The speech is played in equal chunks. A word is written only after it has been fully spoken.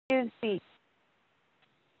is the,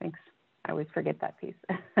 thanks, I always forget that piece.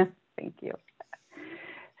 Thank you.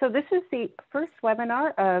 So this is the first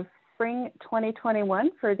webinar of spring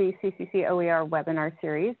 2021 for the CCC OER webinar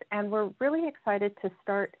series, and we're really excited to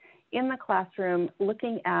start in the classroom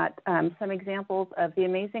looking at some examples of the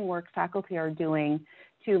amazing work faculty are doing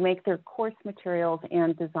to make their course materials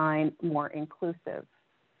and design more inclusive.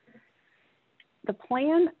 The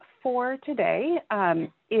plan for today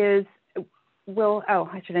is,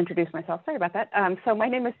 I should introduce myself, sorry about that. So my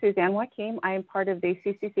name is Suzanne Joachim. I am part of the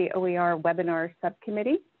CCC OER webinar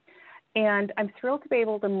subcommittee, and I'm thrilled to be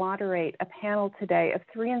able to moderate a panel today of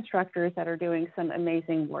 3 instructors that are doing some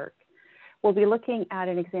amazing work. We'll be looking at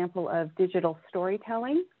an example of digital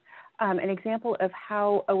storytelling, an example of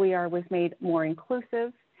how OER was made more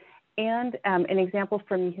inclusive, and an example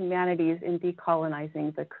from humanities in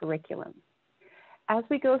decolonizing the curriculum. As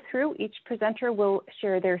we go through, each presenter will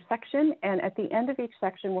share their section, and at the end of each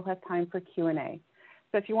section, we'll have time for Q&A.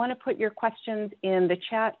 So if you want to put your questions in the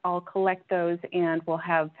chat, I'll collect those, and we'll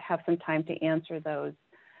have some time to answer those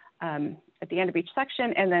at the end of each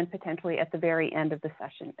section, and then potentially at the very end of the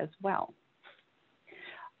session as well.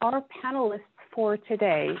 Our panelists for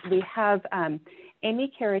today, we have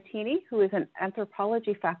Amy Caratini, who is an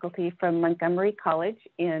anthropology faculty from Montgomery College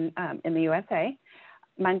in the USA.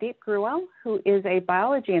 Mandeep Gruwal, who is a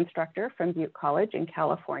biology instructor from Butte College in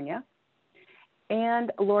California,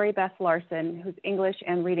 and Lori Beth Larson, who's English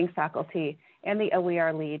and reading faculty and the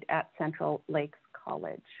OER lead at Central Lakes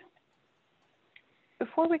College.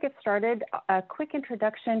 Before we get started, a quick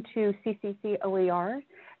introduction to CCC OER,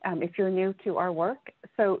 if you're new to our work.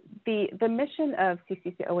 So the mission of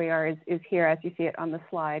CCC OER is here, as you see it on the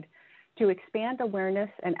slide, to expand awareness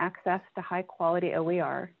and access to high quality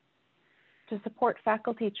OER, to support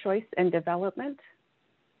faculty choice and development,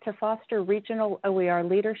 to foster regional OER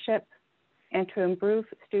leadership, and to improve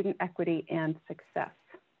student equity and success.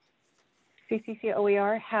 CCC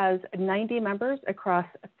OER has 90 members across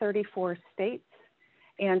 34 states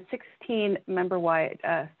and 16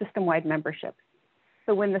 system-wide memberships.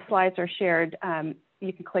 So when the slides are shared,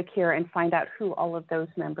 you can click here and find out who all of those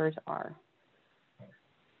members are.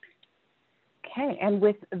 Okay, and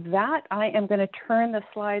with that, I am going to turn the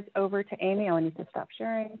slides over to Amy. I'll need to stop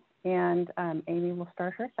sharing, and Amy will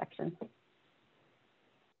start her section.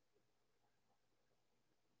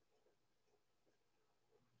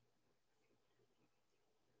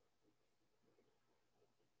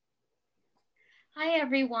 Hi,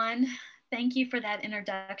 everyone. Thank you for that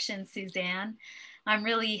introduction, Suzanne. I'm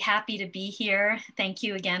really happy to be here. Thank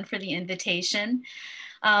you again for the invitation.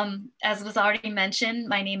 As was already mentioned,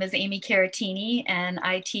 my name is Amy Caratini, and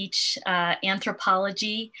I teach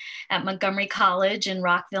anthropology at Montgomery College in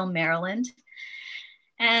Rockville, Maryland.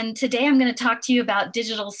 And today I'm going to talk to you about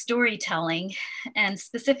digital storytelling, and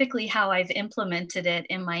specifically how I've implemented it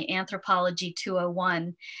in my Anthropology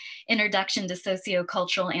 201 Introduction to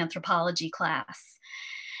Sociocultural Anthropology class.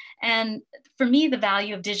 And for me, the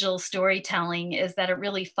value of digital storytelling is that it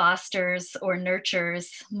really fosters or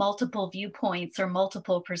nurtures multiple viewpoints or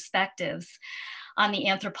multiple perspectives on the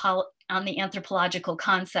anthropological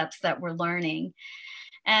concepts that we're learning.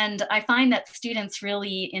 And I find that students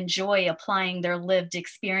really enjoy applying their lived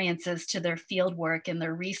experiences to their fieldwork and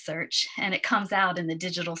their research, and it comes out in the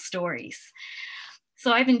digital stories.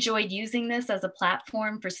 So I've enjoyed using this as a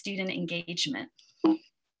platform for student engagement.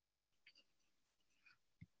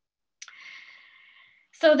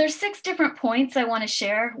 So there's 6 different points I want to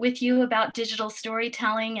share with you about digital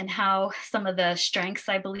storytelling and how some of the strengths,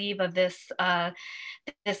 I believe, of this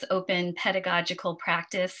open pedagogical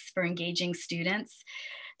practice for engaging students.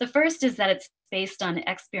 The first is that it's based on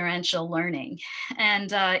experiential learning.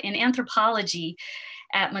 And in anthropology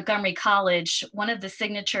at Montgomery College, one of the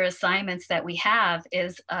signature assignments that we have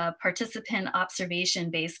is a participant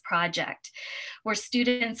observation-based project, where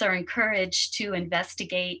students are encouraged to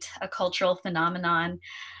investigate a cultural phenomenon.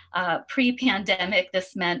 Pre-pandemic,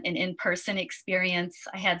 this meant an in-person experience.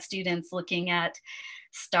 I had students looking at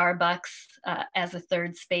Starbucks as a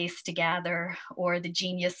third space to gather, or the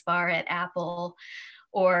Genius Bar at Apple,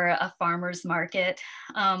 or a farmer's market.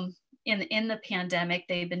 In the pandemic,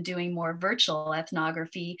 they've been doing more virtual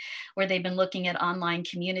ethnography, where they've been looking at online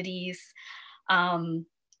communities,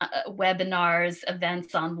 webinars,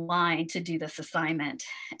 events online to do this assignment.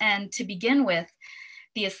 And to begin with,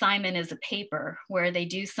 the assignment is a paper where they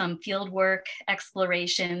do some field work,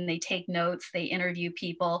 exploration, they take notes, they interview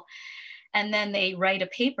people, and then they write a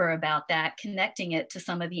paper about that, connecting it to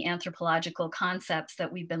some of the anthropological concepts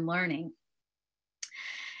that we've been learning.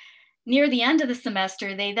 Near the end of the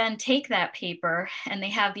semester, they then take that paper and they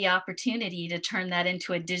have the opportunity to turn that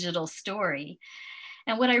into a digital story.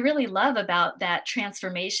 And what I really love about that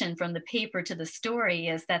transformation from the paper to the story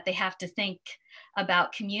is that they have to think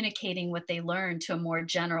about communicating what they learn to a more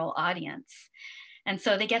general audience. And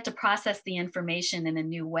so they get to process the information in a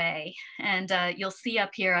new way. And you'll see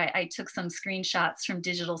up here, I took some screenshots from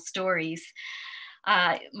digital stories.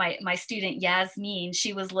 My student Yasmin,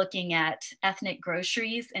 she was looking at ethnic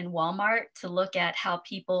groceries in Walmart to look at how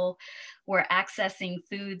people were accessing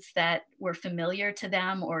foods that were familiar to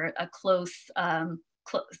them, or a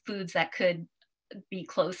foods that could be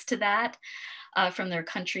close to that from their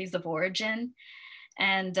countries of origin.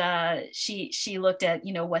 And she looked at,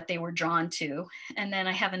 you know, what they were drawn to. And then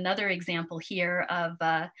I have another example here of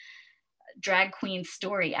Drag Queen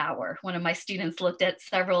Story Hour. One of my students looked at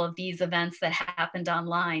several of these events that happened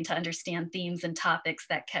online to understand themes and topics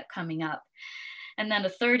that kept coming up. And then a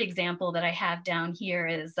third example that I have down here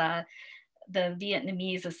is the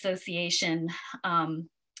Vietnamese Association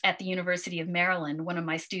at the University of Maryland. One of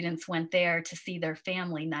my students went there to see their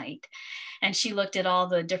family night. And she looked at all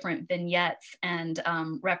the different vignettes and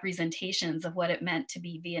representations of what it meant to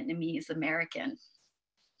be Vietnamese American.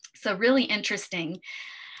 So really interesting.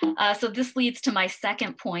 So this leads to my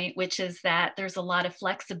second point, which is that there's a lot of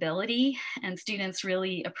flexibility and students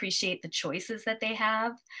really appreciate the choices that they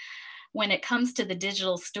have. When it comes to the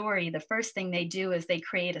digital story, the first thing they do is they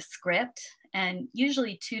create a script, and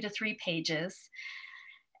usually 2 to 3 pages.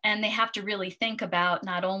 And they have to really think about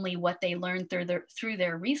not only what they learned through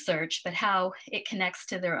their research, but how it connects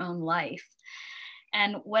to their own life.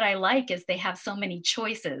 And what I like is they have so many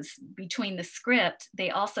choices between the script. They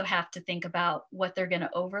also have to think about what they're going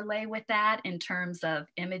to overlay with that in terms of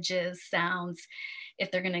images, sounds, if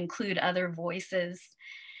they're going to include other voices.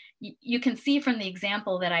 You can see from the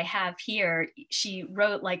example that I have here, she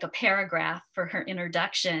wrote like a paragraph for her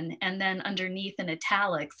introduction, and then underneath in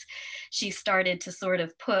italics, she started to sort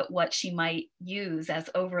of put what she might use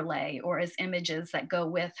as overlay or as images that go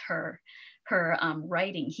with her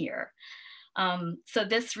writing here. So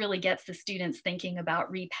this really gets the students thinking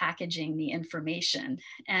about repackaging the information.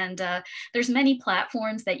 And there's many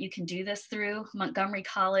platforms that you can do this through. Montgomery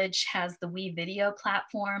College has the WeVideo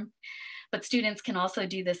platform, but students can also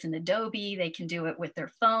do this in Adobe. They can do it with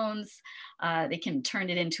their phones. They can turn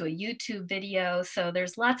it into a YouTube video. So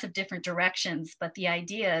there's lots of different directions, but the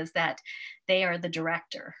idea is that they are the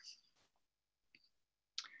director.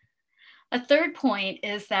 A third point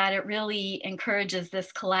is that it really encourages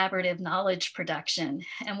this collaborative knowledge production.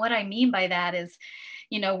 And what I mean by that is,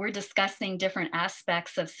 you know, we're discussing different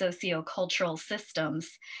aspects of sociocultural systems.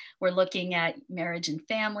 We're looking at marriage and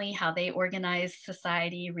family, how they organize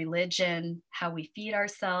society, religion, how we feed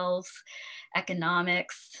ourselves,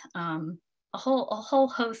 economics, a whole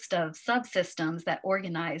host of subsystems that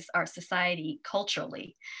organize our society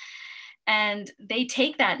culturally. And they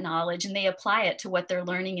take that knowledge and they apply it to what they're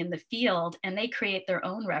learning in the field, and they create their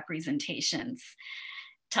own representations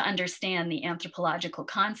to understand the anthropological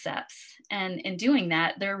concepts. And in doing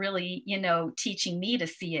that, they're really, you know, teaching me to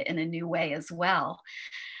see it in a new way as well.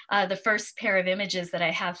 The first pair of images that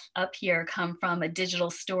I have up here come from a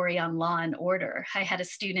digital story on law and order. I had a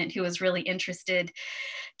student who was really interested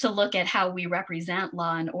to look at how we represent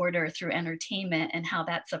law and order through entertainment and how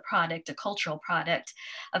that's a product, a cultural product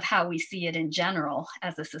of how we see it in general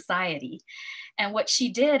as a society. And what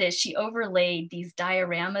she did is she overlaid these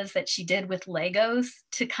dioramas that she did with Legos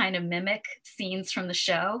to kind of mimic scenes from the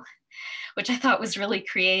show, which I thought was really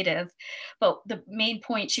creative. But the main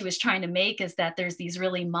point she was trying to make is that there's these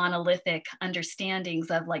really monolithic understandings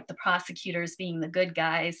of like the prosecutors being the good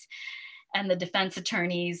guys and the defense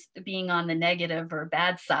attorneys being on the negative or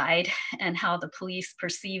bad side, and how the police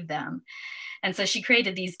perceive them. And so she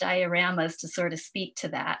created these dioramas to sort of speak to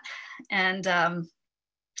that. And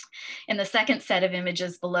in the second set of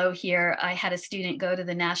images below here, I had a student go to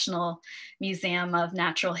the National Museum of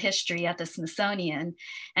Natural History at the Smithsonian,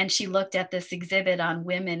 and she looked at this exhibit on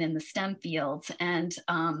women in the STEM fields and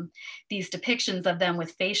these depictions of them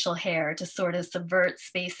with facial hair to sort of subvert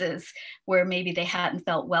spaces where maybe they hadn't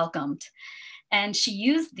felt welcomed. And she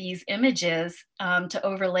used these images to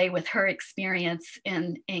overlay with her experience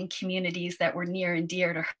in communities that were near and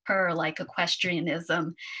dear to her, like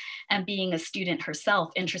equestrianism and being a student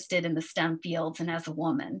herself interested in the STEM fields and as a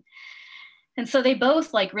woman. And so they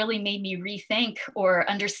both like really made me rethink or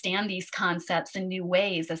understand these concepts in new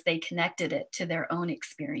ways as they connected it to their own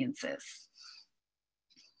experiences.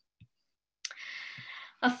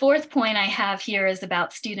 A fourth point I have here is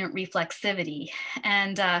about student reflexivity.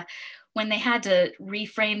 And when they had to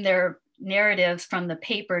reframe their narratives from the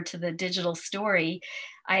paper to the digital story,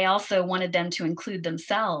 I also wanted them to include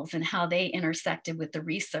themselves and how they intersected with the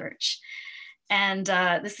research. And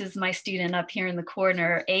this is my student up here in the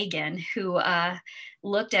corner, Agan, who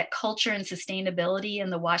looked at culture and sustainability in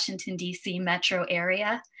the Washington, D.C. metro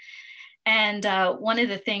area. And one of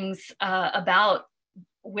the things about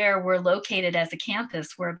where we're located as a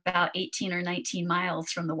campus, we're about 18 or 19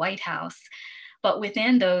 miles from the White House. But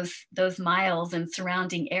within those miles and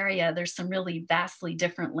surrounding area, there's some really vastly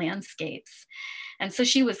different landscapes. And so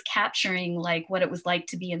she was capturing like what it was like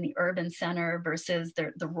to be in the urban center versus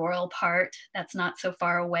the rural part that's not so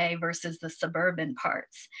far away versus the suburban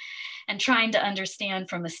parts, and trying to understand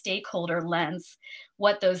from a stakeholder lens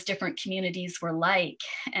what those different communities were like.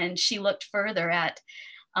 And she looked further at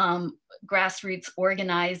grassroots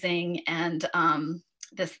organizing and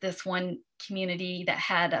this one community that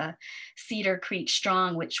had a Cedar Creek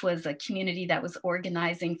Strong, which was a community that was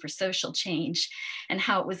organizing for social change and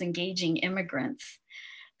how it was engaging immigrants.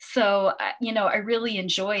 So, I really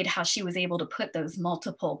enjoyed how she was able to put those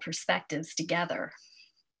multiple perspectives together.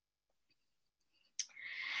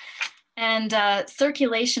 And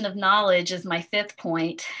circulation of knowledge is my fifth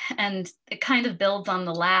point, and it kind of builds on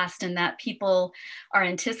the last in that people are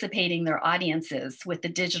anticipating their audiences with the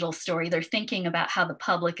digital story. They're thinking about how the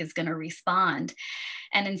public is going to respond.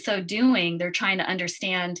 And in so doing, they're trying to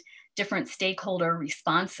understand different stakeholder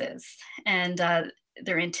responses. And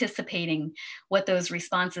they're anticipating what those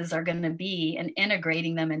responses are going to be and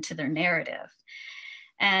integrating them into their narrative.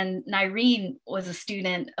 And Nyreen was a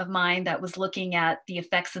student of mine that was looking at the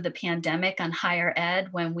effects of the pandemic on higher ed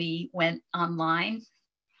when we went online.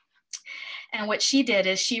 And what she did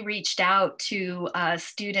is she reached out to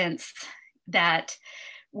students that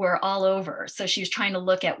were all over. So she was trying to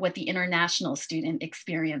look at what the international student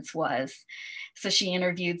experience was. So she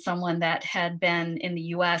interviewed someone that had been in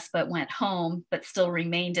the US but went home but still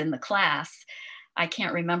remained in the class. I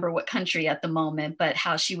can't remember what country at the moment, but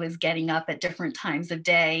how she was getting up at different times of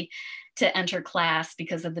day to enter class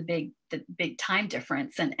because of the big time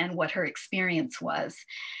difference and what her experience was.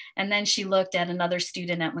 And then she looked at another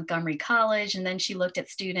student at Montgomery College, and then she looked at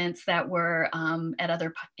students that were at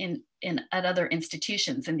other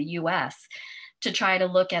institutions in the US to try to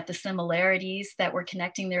look at the similarities that were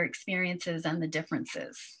connecting their experiences and the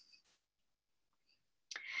differences.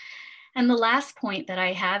 And the last point that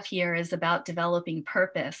I have here is about developing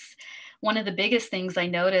purpose. One of the biggest things I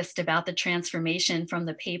noticed about the transformation from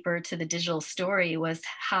the paper to the digital story was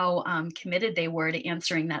how committed they were to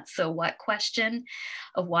answering that so what question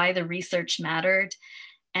of why the research mattered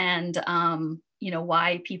and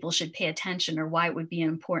why people should pay attention or why it would be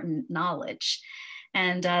important knowledge.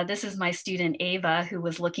 And this is my student Ava, who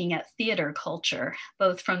was looking at theater culture,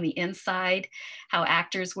 both from the inside, how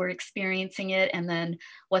actors were experiencing it, and then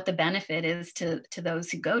what the benefit is to those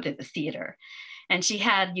who go to the theater. And she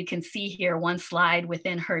had, you can see here, one slide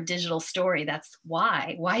within her digital story. That's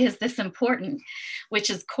why. Why is this important? Which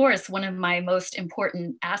is, of course, one of my most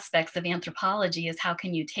important aspects of anthropology is how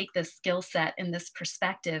can you take this skill set and this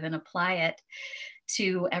perspective and apply it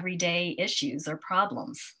to everyday issues or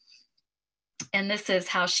problems. And this is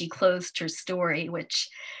how she closed her story, which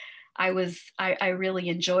I really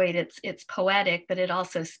enjoyed. It's poetic, but it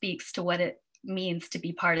also speaks to what it means to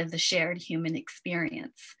be part of the shared human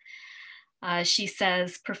experience. She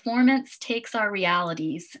says, performance takes our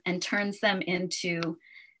realities and turns them into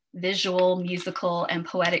visual, musical, and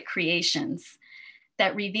poetic creations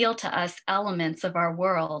that reveal to us elements of our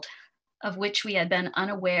world of which we had been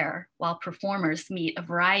unaware, while performers meet a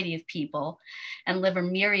variety of people and live a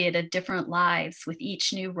myriad of different lives with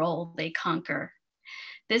each new role they conquer.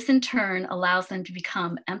 This in turn allows them to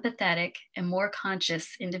become empathetic and more conscious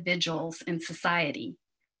individuals in society.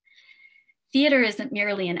 Theater isn't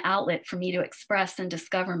merely an outlet for me to express and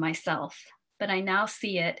discover myself, but I now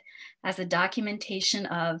see it as a documentation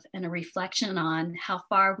of and a reflection on how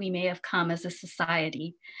far we may have come as a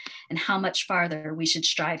society and how much farther we should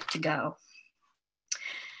strive to go.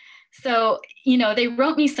 So, they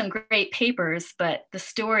wrote me some great papers, but the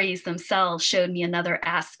stories themselves showed me another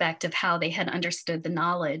aspect of how they had understood the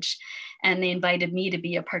knowledge, and they invited me to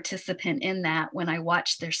be a participant in that when I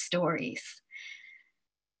watched their stories.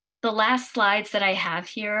 The last slides that I have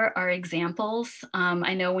here are examples.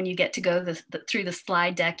 I know when you get to go through the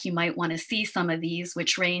slide deck, you might want to see some of these,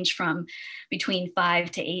 which range from between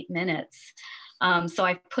 5 to 8 minutes. So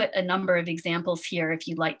I've put a number of examples here if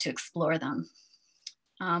you'd like to explore them.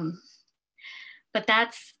 But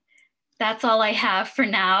that's all I have for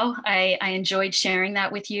now. I enjoyed sharing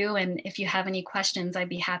that with you. And if you have any questions, I'd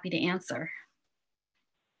be happy to answer.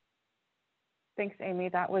 Thanks, Amy.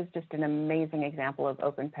 That was just an amazing example of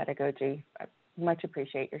open pedagogy. I much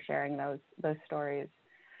appreciate your sharing those stories.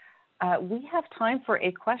 We have time for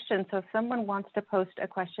a question. So if someone wants to post a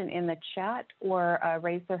question in the chat or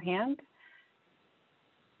raise their hand,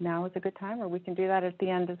 now is a good time, or we can do that at the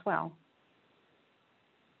end as well.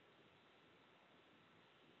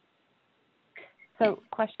 So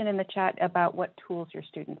question in the chat about what tools your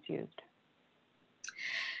students used.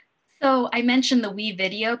 So I mentioned the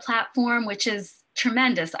WeVideo platform, which is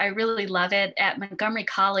tremendous. I really love it. At Montgomery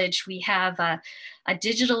College, we have a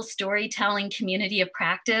digital storytelling community of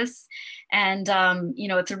practice. And, you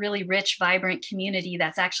know, it's a really rich, vibrant community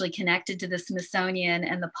that's actually connected to the Smithsonian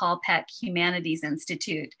and the Paul Peck Humanities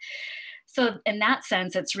Institute. So in that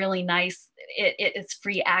sense, it's really nice. It's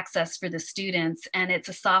free access for the students, and it's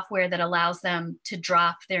a software that allows them to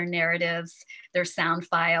drop their narratives, their sound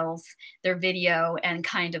files, their video, and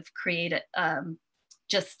kind of create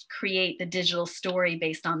just create the digital story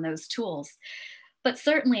based on those tools. But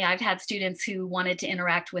certainly I've had students who wanted to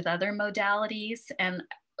interact with other modalities, and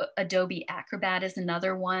Adobe Acrobat is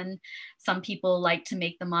another one. Some people like to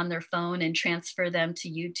make them on their phone and transfer them to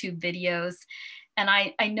YouTube videos. And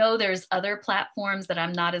I know there's other platforms that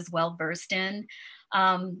I'm not as well versed in.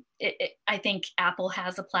 I think Apple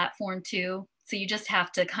has a platform too. So you just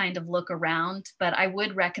have to kind of look around, but I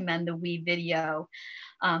would recommend the WeVideo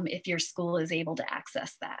if your school is able to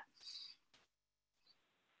access that.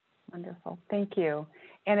 Wonderful, thank you.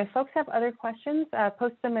 And if folks have other questions,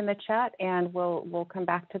 post them in the chat and we'll come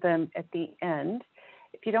back to them at the end.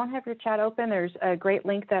 If you don't have your chat open, there's a great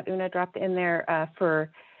link that Una dropped in there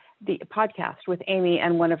for the podcast with Amy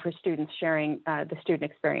and one of her students sharing the student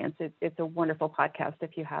experience. It's a wonderful podcast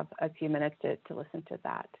if you have a few minutes to listen to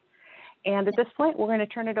that. And at this point, we're going to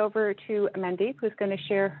turn it over to Mandeep, who's going to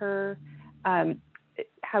share her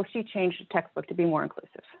how she changed the textbook to be more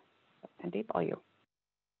inclusive. Mandeep, all you.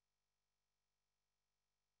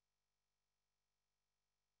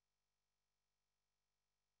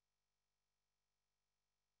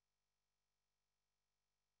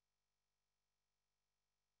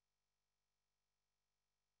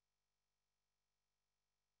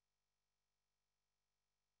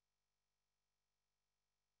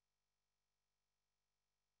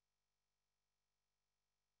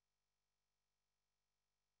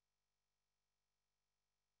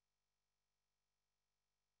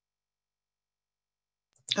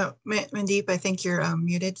 Oh, Mandeep, I think you're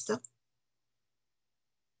muted still.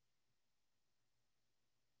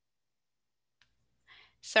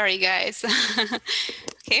 Sorry, guys.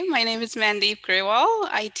 Okay, my name is Mandeep Grewal.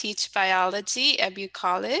 I teach biology at Butte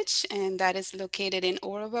College, and that is located in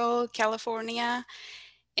Oroville, California.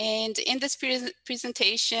 And in this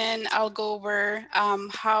presentation, I'll go over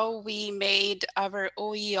how we made our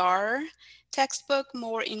OER textbook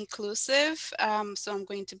more inclusive. So I'm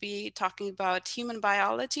going to be talking about human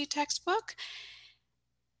biology textbook.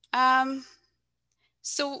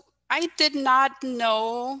 So I did not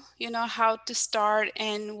know, how to start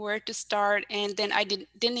and where to start. And then I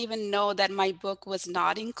didn't even know that my book was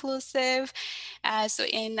not inclusive. So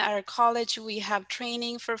in our college, we have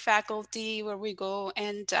training for faculty where we go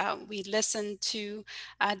and we listen to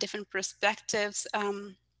different perspectives.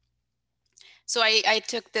 So I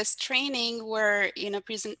took this training where,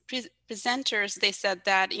 presenters, they said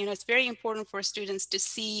that, it's very important for students to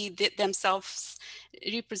see themselves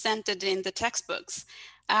represented in the textbooks.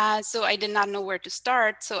 So I did not know where to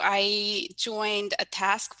start. So I joined a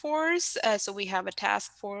task force. So we have a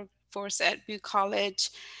task force at Butte College.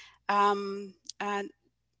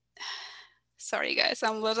 Sorry, guys,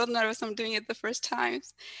 I'm a little nervous. I'm doing it the first time.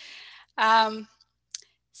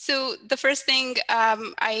 So the first thing,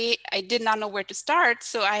 I did not know where to start,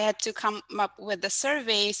 so I had to come up with a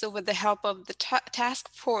survey. So with the help of the task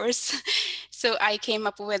force, so I came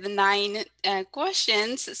up with 9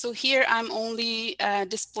 questions. So here I'm only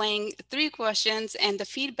displaying 3 questions and the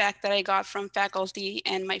feedback that I got from faculty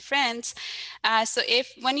and my friends. So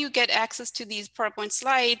when you get access to these PowerPoint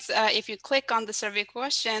slides, if you click on the survey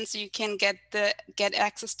questions, you can get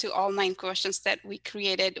access to all 9 questions that we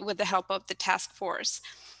created with the help of the task force.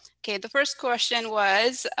 Okay, the first question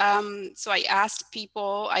was, so I asked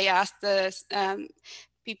the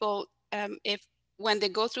people if when they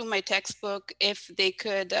go through my textbook, if they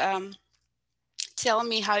could tell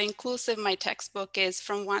me how inclusive my textbook is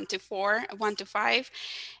from 1 to 5.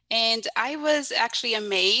 And I was actually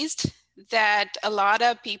amazed that a lot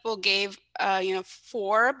of people gave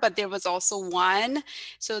 4, but there was also 1.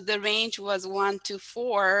 So the range was 1 to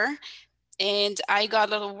 4. And I got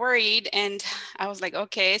a little worried and I was like,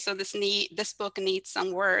 okay, so this book needs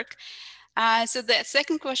some work. So the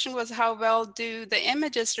second question was, how well do the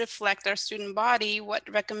images reflect our student body? What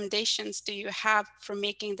recommendations do you have for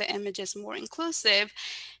making the images more inclusive?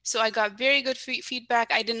 So I got very good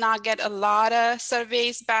feedback. I did not get a lot of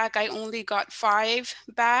surveys back. I only got 5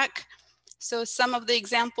 back. So some of the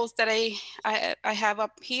examples that I have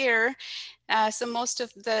up here, so most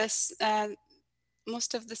of the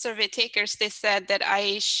survey takers, they said that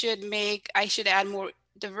I should add more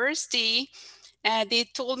diversity. They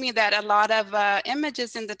told me that a lot of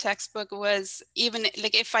images in the textbook was, even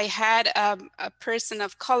like if I had a person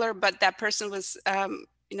of color, but that person was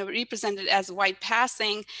represented as white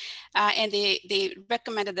passing, and they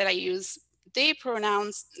recommended that I use they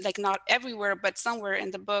pronouns, like not everywhere, but somewhere in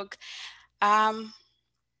the book.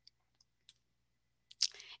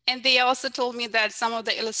 And they also told me that some of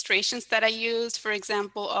the illustrations that I used, for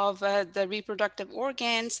example, of the reproductive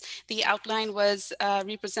organs, the outline was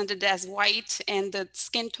represented as white and the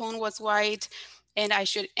skin tone was white. And I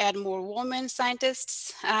should add more women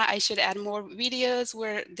scientists. I should add more videos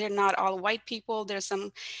where they're not all white people. There's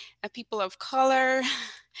some people of color.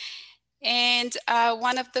 And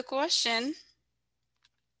one of the questions,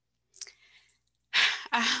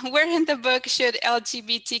 where in the book should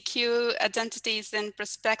LGBTQ identities and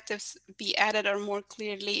perspectives be added or more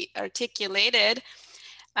clearly articulated?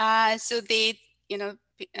 So they,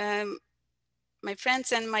 my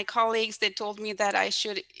friends and my colleagues, they told me that I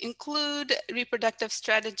should include reproductive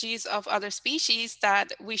strategies of other species,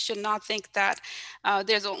 that we should not think that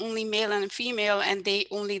there's only male and female and they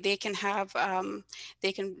can have,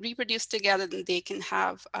 they can reproduce together and they can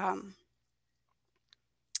have,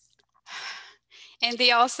 and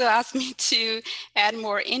they also asked me to add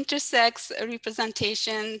more intersex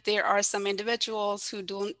representation. There are some individuals who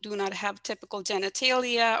do not have typical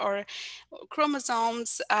genitalia or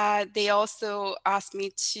chromosomes. They also asked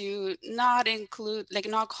me to not include, like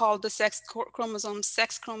not call the sex chromosomes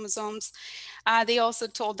sex chromosomes. They also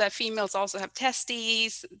told that females also have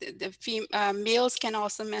testes. Males can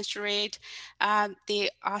also menstruate.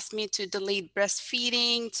 They asked me to delete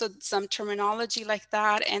breastfeeding, so some terminology like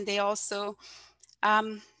that. And they also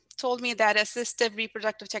told me that assistive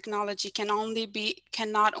reproductive technology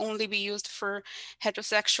cannot only be used for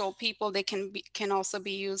heterosexual people. They can also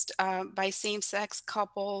be used by same-sex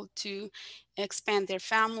couple to expand their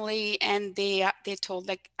family. And they told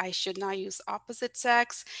like I should not use opposite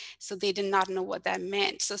sex. So they did not know what that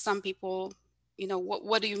meant. So some people,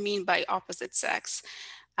 what do you mean by opposite sex?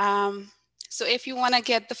 So if you want to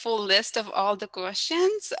get the full list of all the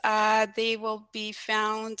questions, they will be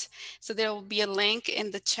found. So there will be a link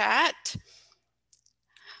in the chat.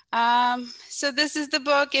 So this is the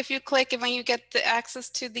book. If you click, when you get the access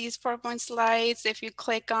to these PowerPoint slides, if you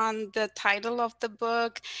click on the title of the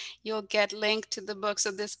book, you'll get linked to the book.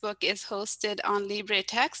 So this book is hosted on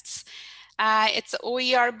LibreTexts. It's an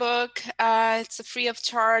OER book. It's free of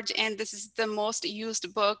charge, and this is the most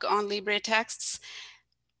used book on LibreTexts.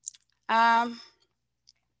 Oops,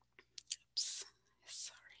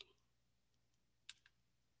 sorry.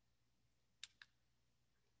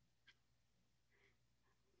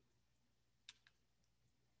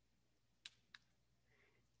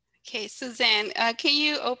 Okay, Suzanne, can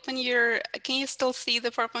you can you still see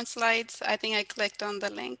the PowerPoint slides? I think I clicked on the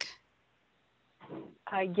link.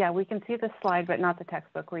 Yeah, we can see the slide, but not the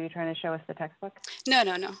textbook. Were you trying to show us the textbook? No.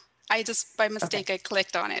 I just, by mistake, okay. I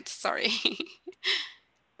clicked on it. Sorry.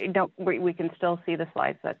 No, we can still see the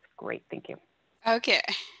slides. That's great. Thank you. Okay.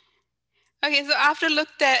 Okay, so after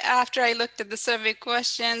I looked at the survey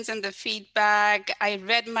questions and the feedback, I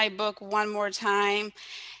read my book one more time.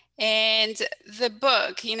 And the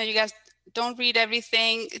book, you guys don't read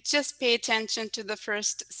everything, just pay attention to the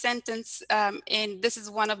first sentence. And this is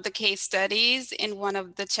one of the case studies in one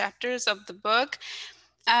of the chapters of the book.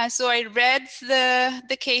 So I read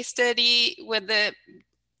the case study with the,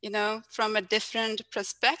 from a different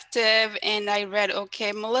perspective. And I read,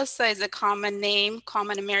 okay, Melissa is a common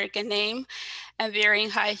American name, and wearing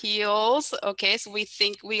high heels. Okay, so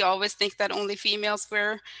we always think that only females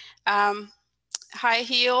wear high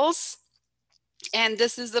heels. And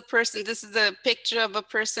this is a picture of a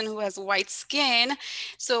person who has white skin.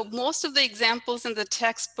 So most of the examples in the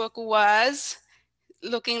textbook was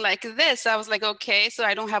looking like this. I was like, okay, so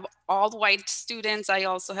I don't have all white students. I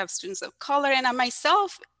also have students of color, and I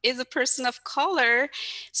myself is a person of color.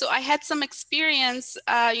 So I had some experience,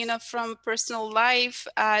 from personal life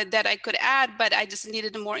that I could add, but I just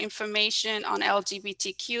needed more information on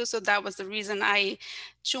LGBTQ. So that was the reason I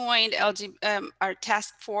joined our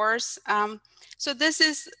task force. So this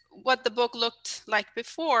is what the book looked like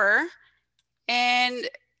before. And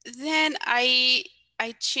then I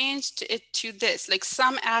I changed it to this, like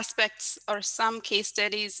some aspects or some case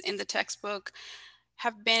studies in the textbook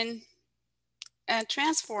have been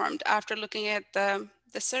transformed after looking at the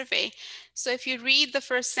survey. So if you read the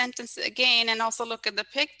first sentence again and also look at the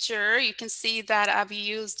picture, you can see that I've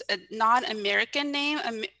used a non-American name,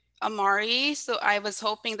 Amari. So I was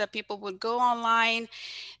hoping that people would go online,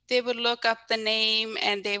 they would look up the name,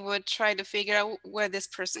 and they would try to figure out where this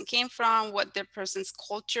person came from, what their person's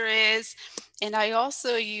culture is. And I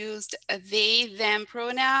also used they, them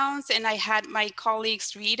pronouns, and I had my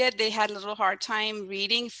colleagues read it. They had a little hard time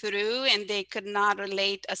reading through, and they could not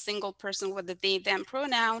relate a single person with the they, them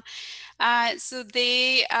pronoun. So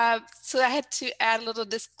I had to add a little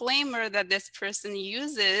disclaimer that this person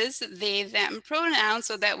uses they, them pronouns,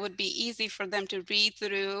 so that would be easy for them to read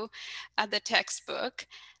through the textbook.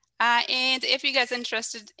 And if you guys are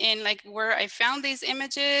interested in like where I found these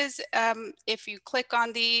images, if you click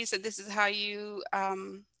on these, this is how you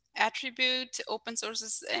attribute open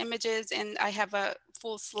sources images. And I have a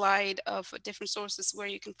full slide of different sources where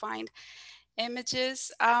you can find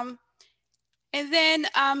images. And then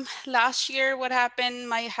last year, what happened,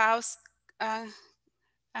 my house,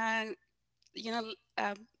 you know,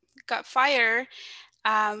 got fire.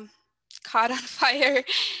 Caught on fire,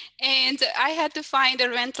 and I had to find a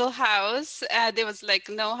rental house. There was like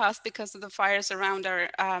no house because of the fires around our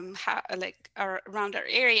around our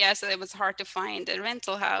area, so it was hard to find a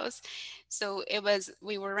rental house. So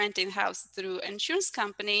we were renting the house through an insurance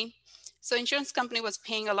company. So insurance company was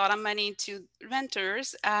paying a lot of money to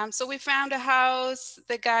renters. So we found a house.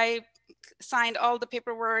 The guy signed all the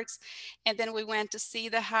paperwork, and then we went to see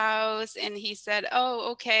the house, and he said,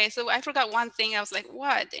 oh, okay. So I forgot one thing. I was like,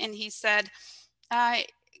 what? And he said,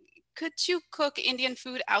 could you cook Indian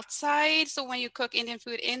food outside? So when you cook Indian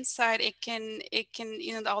food inside, it can,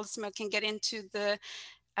 all the smell can get into the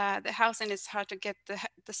house, and it's hard to get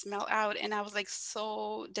the smell out. And I was like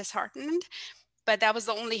so disheartened, but that was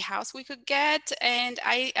the only house we could get. And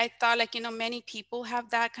I thought, like, many people have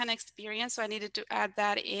that kind of experience. So I needed to add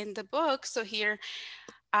that in the book. So here,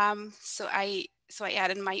 so I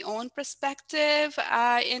added my own perspective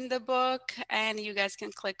in the book, and you guys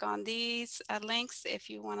can click on these links if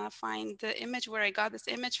you want to find the image where I got this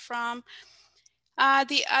image from.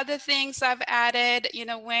 The other things I've added,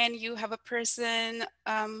 when you have a person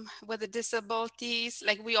with a disabilities,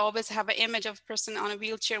 like we always have an image of a person on a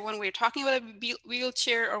wheelchair when we're talking about a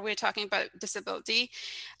wheelchair or we're talking about disability.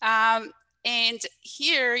 And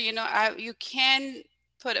here, you can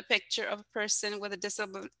put a picture of a person with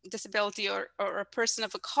a disability or a person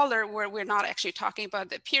of a color where we're not actually talking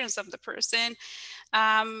about the appearance of the person.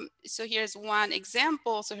 So here's one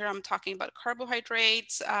example. So here I'm talking about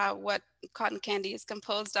carbohydrates, what cotton candy is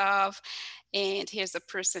composed of. And here's a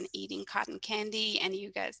person eating cotton candy. And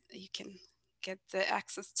you can get the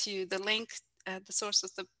access to the link, the source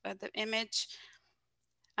of the image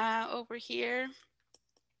over here.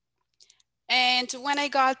 And when I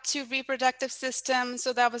got to reproductive system,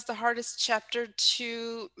 so that was the hardest chapter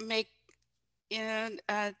to make,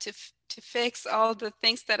 to fix all the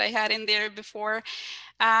things that I had in there before.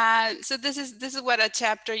 So this is what a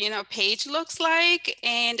chapter, page looks like.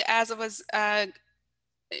 And as I was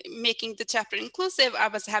making the chapter inclusive, I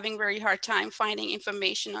was having very hard time finding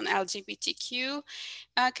information on LGBTQ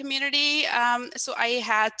community. So I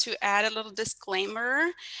had to add a little disclaimer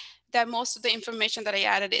that most of the information that I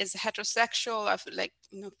added is heterosexual, of like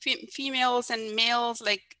females and males,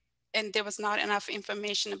 and there was not enough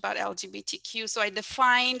information about LGBTQ. So I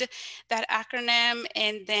defined that acronym,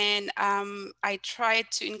 and then I tried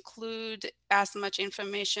to include as much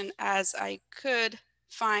information as I could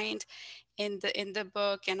find in the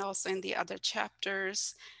book and also in the other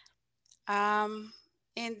chapters. And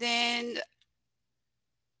then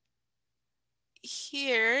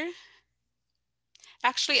here,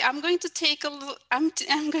 actually, I'm going to take I'm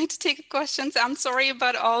going to take questions. I'm sorry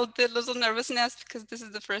about all the little nervousness because this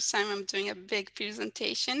is the first time I'm doing a big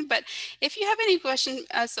presentation. But if you have any question,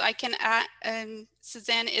 so I can add,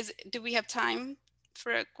 Suzanne, do we have time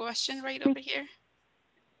for a question right over here?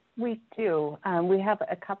 We do. We have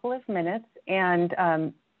a couple of minutes, and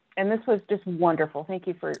this was just wonderful. Thank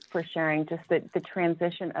you for sharing just the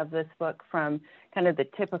transition of this book from kind of the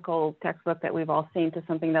typical textbook that we've all seen to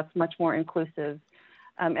something that's much more inclusive.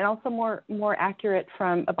 And also more accurate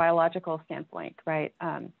from a biological standpoint, right?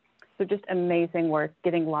 So just amazing work,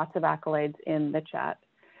 getting lots of accolades in the chat.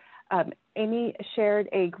 Amy shared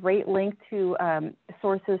a great link to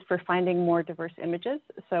sources for finding more diverse images.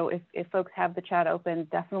 So if folks have the chat open,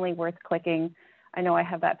 definitely worth clicking. I know I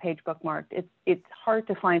have that page bookmarked. It's hard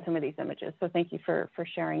to find some of these images, so thank you for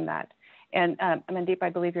sharing that. And Mandeep, I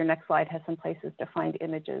believe your next slide has some places to find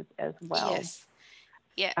images as well. Yes.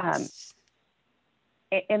 Yes.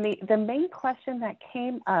 And the main question that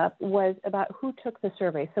came up was about who took the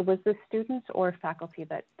survey. So was this students or faculty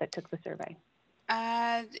that took the survey?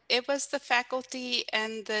 It was the faculty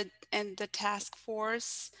and the task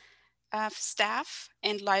force staff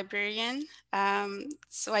and librarian.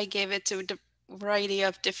 So I gave it to a variety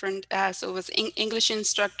of different, so it was English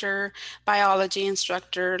instructor, biology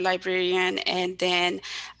instructor, librarian, and then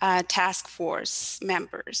task force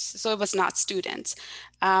members. So it was not students.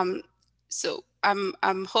 So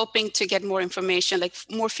I'm hoping to get more information, like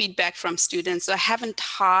more feedback from students. So I haven't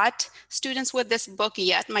taught students with this book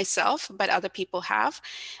yet myself, but other people have.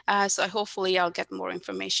 So hopefully I'll get more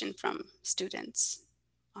information from students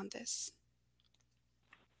on this.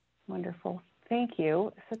 Wonderful. Thank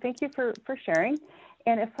you. So thank you for sharing.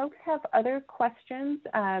 And if folks have other questions,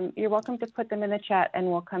 you're welcome to put them in the chat and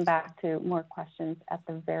we'll come back to more questions at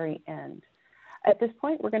the very end. At this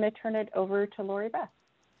point, we're going to turn it over to Lori Beth.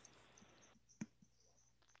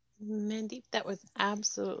 Mandeep, that was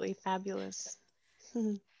absolutely fabulous.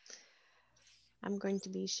 I'm going to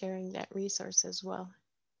be sharing that resource as well.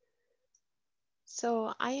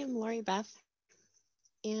 So I am Lori Beth,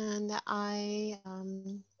 and I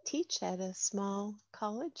teach at a small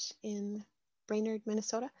college in Brainerd,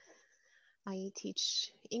 Minnesota. I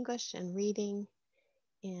teach English and reading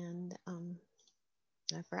and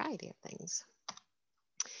a variety of things.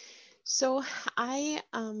 So I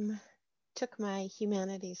took my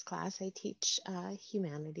humanities class. I teach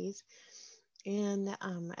humanities and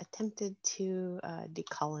attempted to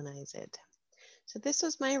decolonize it. So this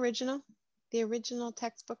was my original. The original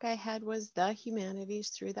textbook I had was The Humanities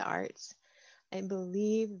Through the Arts. I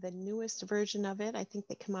believe the newest version of it, I think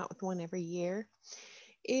they come out with one every year,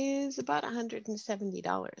 is about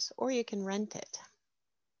 $170, or you can rent it.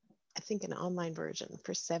 I think an online version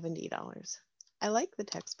for $70. I like the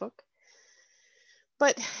textbook,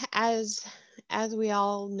 but as we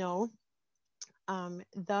all know,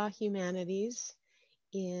 the humanities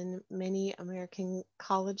in many American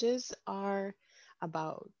colleges are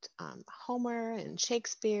about Homer and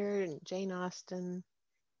Shakespeare and Jane Austen,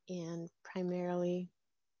 and primarily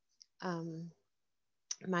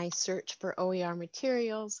my search for OER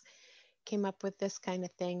materials came up with this kind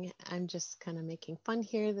of thing. I'm just kind of making fun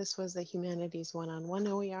here. This was a humanities one-on-one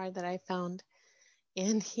OER that I found,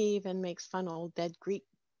 and he even makes fun of old dead Greek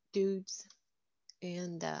dudes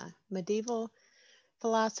and medieval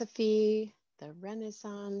philosophy, the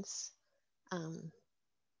Renaissance,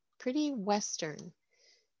 pretty Western.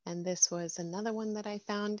 And this was another one that I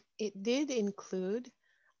found. It did include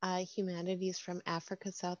humanities from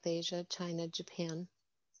Africa, South Asia, China, Japan.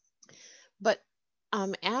 But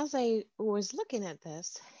as I was looking at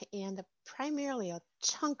this, and primarily a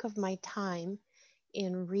chunk of my time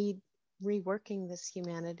in reworking this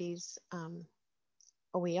humanities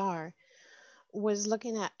OER was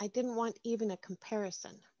looking at, I didn't want even a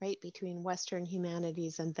comparison, right, between Western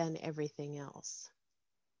humanities and then everything else,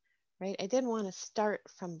 right? I didn't want to start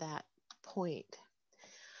from that point.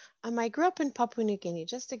 I grew up in Papua New Guinea.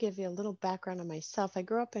 Just to give you a little background on myself, I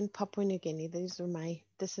grew up in Papua New Guinea. This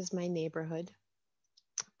is my neighborhood.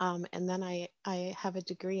 And then I have a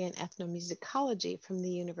degree in ethnomusicology from the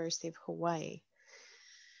University of Hawaii.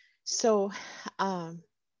 So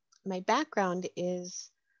my background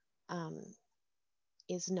is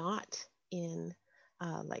not in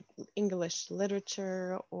like English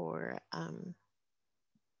literature or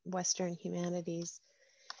Western humanities.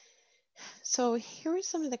 So here are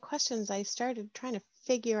some of the questions I started trying to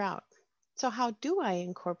figure out. So how do I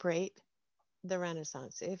incorporate the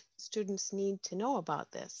Renaissance if students need to know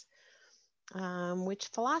about this? Which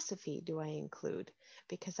philosophy do I include?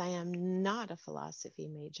 Because I am not a philosophy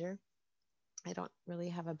major. I don't really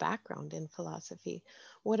have a background in philosophy.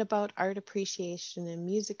 What about art appreciation and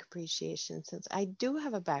music appreciation? Since I do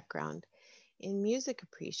have a background in music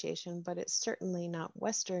appreciation, but it's certainly not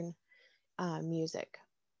Western music.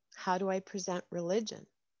 How do I present religion?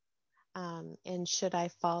 And should I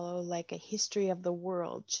follow like a history of the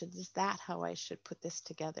world? Is that how I should put this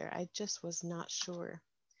together? I just was not sure.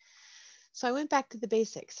 So I went back to the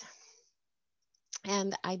basics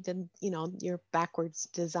and I did, your backwards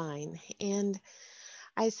design. And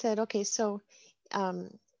I said, okay, so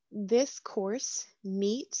this course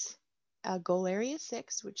meets a goal area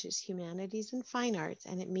 6, which is humanities and fine arts,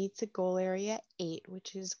 and it meets a goal area 8,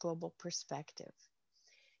 which is global perspective.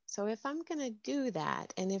 So if I'm going to do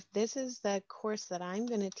that, and if this is the course that I'm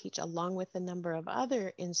going to teach along with a number of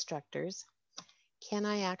other instructors, can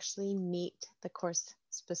I actually meet the course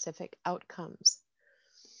specific outcomes?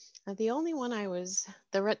 The only one I was,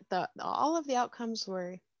 all of the outcomes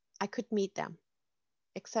were, I could meet them,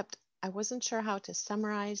 except I wasn't sure how to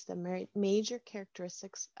summarize the major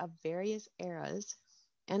characteristics of various eras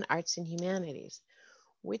and arts and humanities.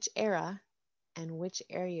 Which era and which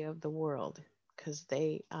area of the world? Because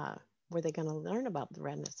they were they going to learn about the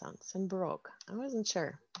Renaissance and Baroque? I wasn't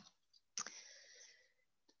sure.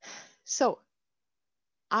 So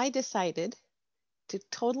I decided to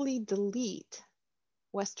totally delete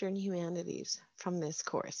Western humanities from this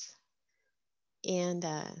course. And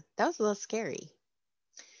that was a little scary.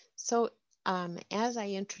 So as I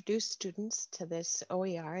introduced students to this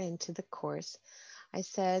OER and to the course, I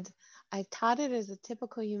said, I've taught it as a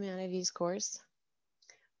typical humanities course,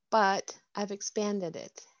 but I've expanded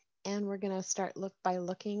it. And we're going to start by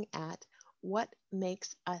looking at what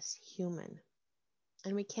makes us human.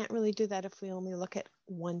 And we can't really do that if we only look at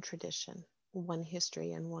one tradition, one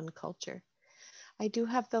history, and one culture. I do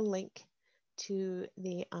have the link to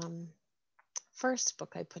the first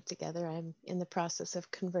book I put together. I'm in the process of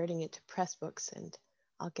converting it to Pressbooks, and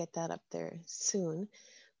I'll get that up there soon.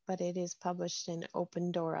 But it is published in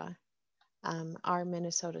Open Dora, our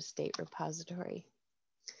Minnesota State repository.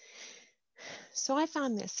 So I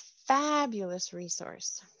found this fabulous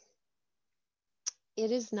resource.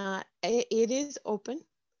 It is open,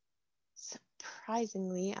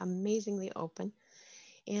 surprisingly, amazingly open.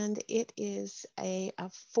 And it is a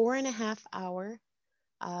 4.5 hour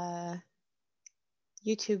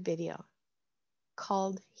YouTube video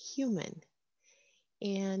called Human.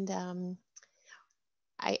 And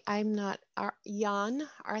I'm not, Jan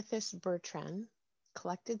Arthus Bertrand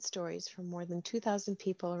collected stories from more than 2,000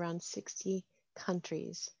 people around 60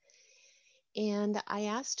 countries. And I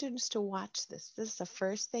asked students to watch this. This is the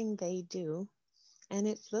first thing they do. And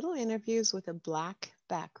it's little interviews with a Black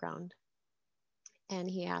background. And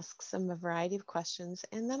he asks them a variety of questions.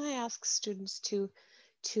 And then I ask students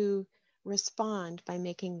to respond by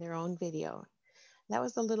making their own video. That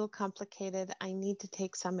was a little complicated. I need to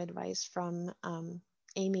take some advice from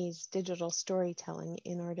Amy's digital storytelling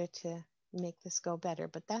in order to make this go better,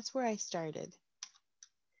 but that's where I started.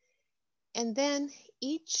 And then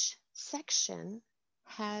each section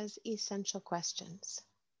has essential questions,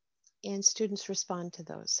 and students respond to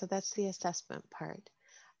those. So that's the assessment part.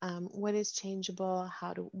 What is changeable?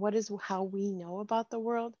 How we know about the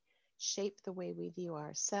world shape the way we view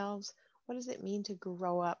ourselves? What does it mean to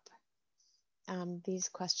grow up? These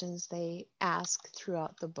questions they ask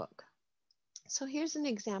throughout the book. So here's an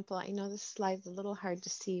example. I know this slide's a little hard to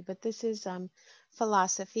see, but this is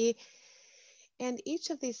philosophy. And each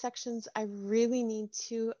of these sections I really need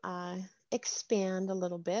to expand a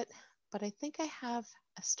little bit, but I think I have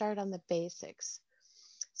a start on the basics.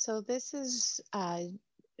 So this is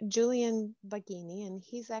Julian Baggini, and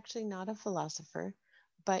he's actually not a philosopher,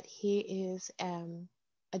 but he is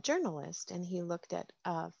a journalist, and he looks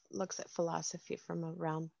at philosophy from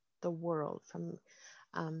around the world, from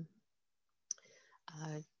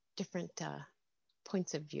different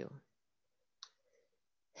points of view.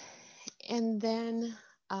 And then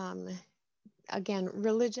again,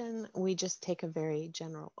 religion, we just take a very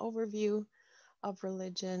general overview of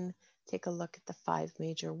religion, take a look at the 5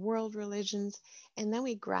 major world religions, and then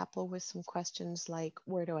we grapple with some questions like,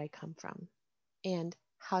 where do I come from? And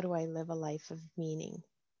how do I live a life of meaning?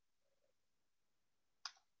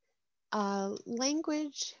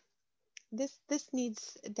 Language, this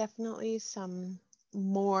needs definitely some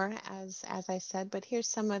more, as I said, but here's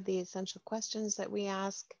some of the essential questions that we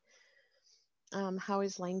ask. How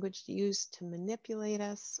is language used to manipulate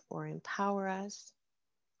us or empower us?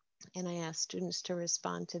 And I asked students to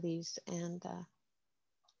respond to these, and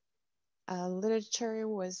literature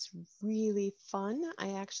was really fun.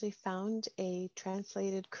 I actually found a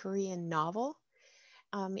translated Korean novel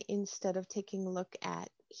instead of taking a look at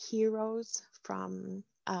heroes from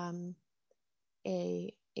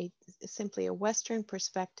simply a Western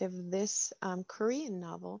perspective. This Korean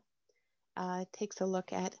novel takes a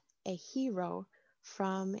look at a hero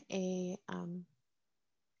from a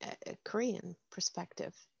Korean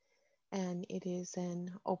perspective, and it is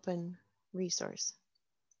an open resource.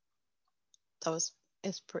 So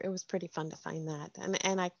it was pretty fun to find that,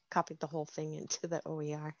 and I copied the whole thing into the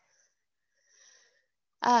OER.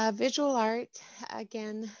 Visual art,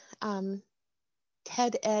 again,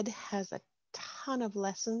 TED Ed has a ton of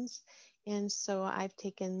lessons, and so I've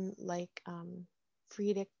taken like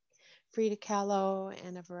Frida Kahlo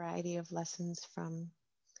and a variety of lessons from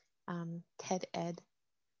TED Ed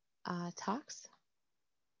talks.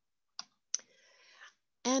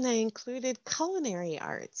 And I included culinary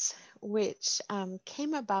arts, which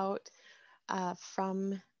came about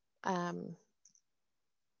from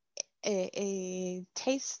a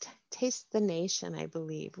Taste the Nation, I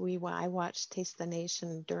believe. I watched Taste the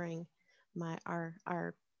Nation during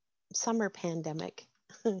our summer pandemic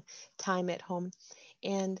time at home,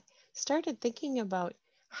 and started thinking about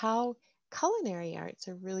how culinary arts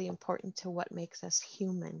are really important to what makes us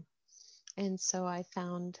human. And so I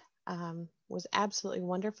found was absolutely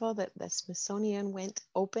wonderful that the Smithsonian went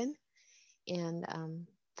open, and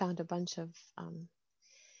found a bunch of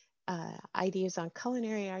ideas on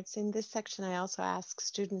culinary arts. In this section, I also ask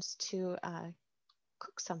students to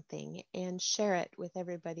cook something and share it with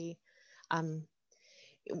everybody.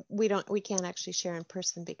 We can't actually share in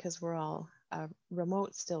person because we're all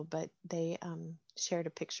remote still, but they shared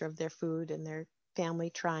a picture of their food and their family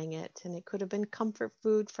trying it, and it could have been comfort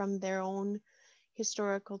food from their own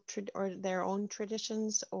historical or their own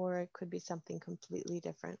traditions, or it could be something completely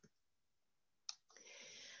different.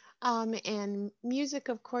 And music,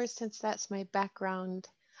 of course, since that's my background,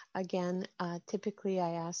 again, typically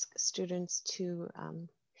I ask students to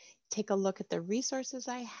take a look at the resources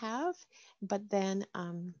I have, but then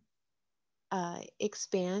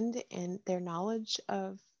expand in their knowledge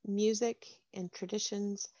of music and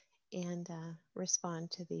traditions, and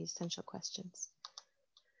respond to the essential questions.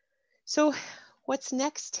 So what's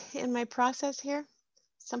next in my process here?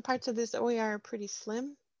 Some parts of this OER are pretty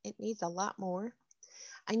slim. It needs a lot more.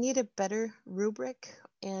 I need a better rubric,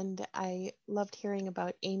 and I loved hearing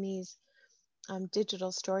about Amy's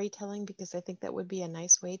digital storytelling, because I think that would be a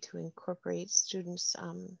nice way to incorporate students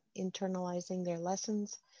internalizing their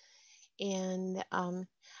lessons. And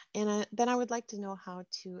then I would like to know how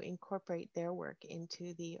to incorporate their work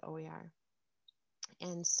into the OER.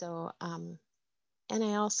 And so, and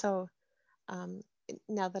I also,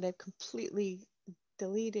 now that I've completely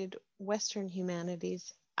deleted Western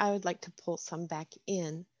humanities, I would like to pull some back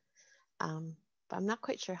in, but I'm not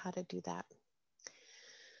quite sure how to do that.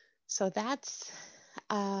 So that's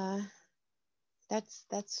where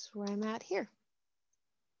I'm at here.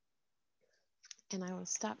 And I will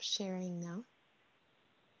stop sharing now.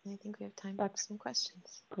 And I think we have time for some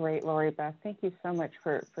questions. Great, Lori Beth. Thank you so much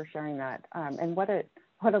for sharing that. And what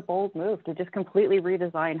a bold move to just completely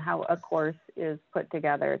redesign how a course is put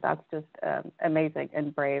together. That's just amazing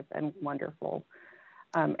and brave and wonderful.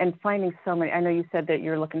 And finding so many, I know you said that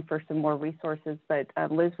you're looking for some more resources, but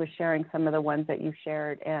Liz was sharing some of the ones that you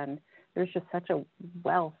shared, and there's just such a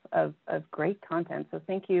wealth of great content. So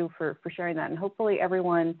thank you for sharing that. And hopefully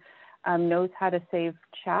everyone knows how to save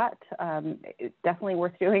chat. It's definitely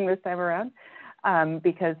worth doing this time around,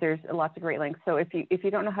 because there's lots of great links. So if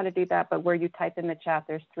you don't know how to do that, but where you type in the chat,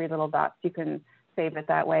 there's 3 little dots, you can save it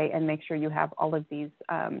that way and make sure you have all of these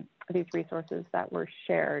resources that were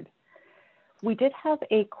shared. We did have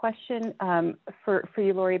a question for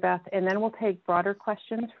you, Lori Beth, and then we'll take broader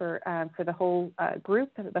questions for the whole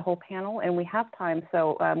group, the whole panel, and we have time,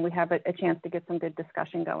 so we have a chance to get some good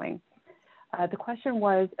discussion going. The question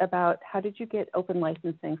was about how did you get open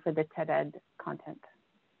licensing for the TED-Ed content?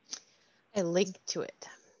 I linked to it.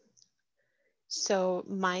 So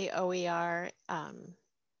my OER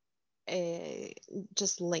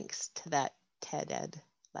just links to that TED-Ed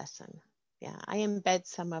lesson. Yeah, I embed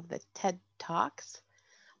some of the TED Talks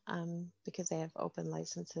because they have open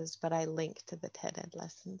licenses, but I link to the TED-Ed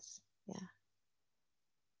lessons. Yeah,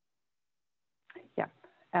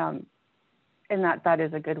 and that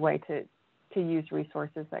is a good way to use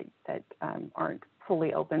resources that aren't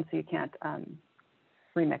fully open, so you can't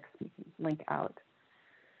remix, link out.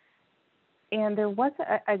 And there was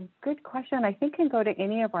a good question, I think can go to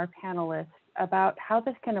any of our panelists, about how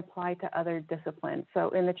this can apply to other disciplines. So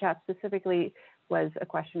in the chat specifically was a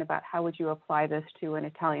question about how would you apply this to an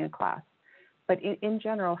Italian class? But in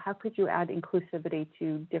general, how could you add inclusivity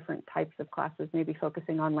to different types of classes, maybe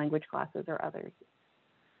focusing on language classes or others?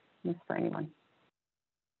 This is for anyone.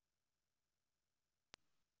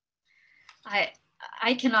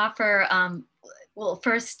 I can offer, well,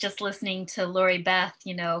 first, just listening to Lori Beth,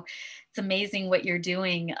 you know, it's amazing what you're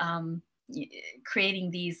doing,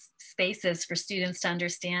 creating these spaces for students to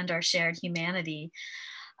understand our shared humanity.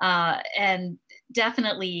 And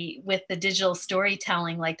definitely with the digital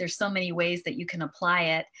storytelling, like there's so many ways that you can apply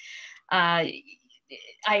it. I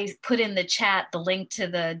put in the chat the link to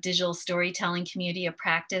the digital storytelling community of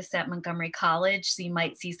practice at Montgomery College, so you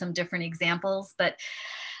might see some different examples. But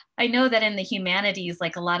I know that in the humanities,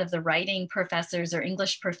 like a lot of the writing professors or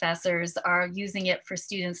English professors are using it for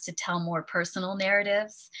students to tell more personal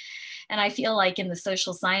narratives. And I feel like in the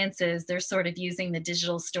social sciences, they're sort of using the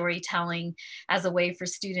digital storytelling as a way for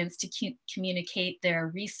students to communicate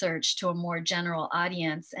their research to a more general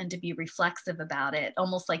audience and to be reflexive about it,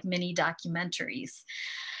 almost like mini documentaries.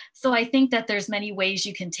 So I think that there's many ways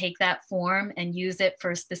you can take that form and use it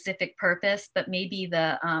for a specific purpose, but maybe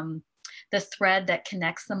the thread that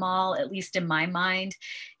connects them all, at least in my mind,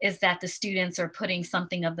 is that the students are putting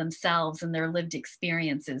something of themselves and their lived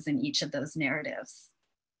experiences in each of those narratives.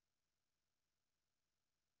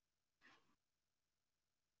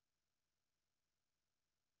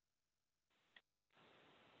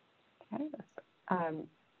 Okay.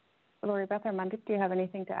 Lori Beth or Mandeep, do you have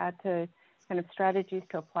anything to add to kind of strategies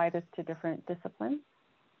to apply this to different disciplines?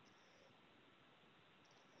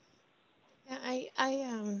 Yeah,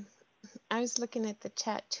 I was looking at the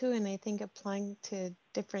chat too, and I think applying to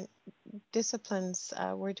different disciplines,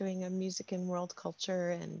 we're doing a music and world culture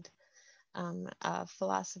and a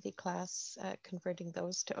philosophy class, converting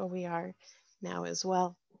those to OER now as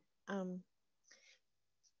well. And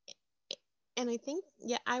I think,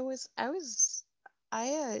 yeah,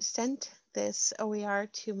 I sent this OER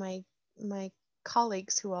to my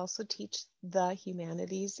colleagues who also teach the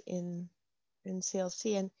humanities in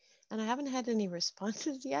CLC, and I haven't had any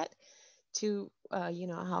responses yet to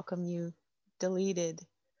how come you deleted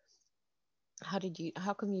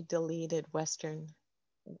Western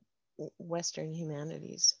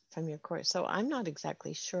humanities from your course. So I'm not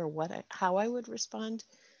exactly sure how I would respond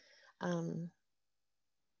to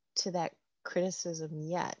that criticism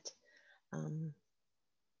yet.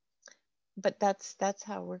 But that's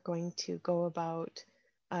how we're going to go about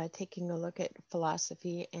taking a look at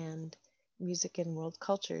philosophy and music and world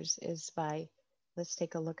cultures, is by, let's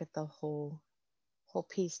take a look at the whole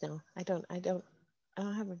piece. Now I don't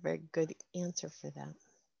have a very good answer for that.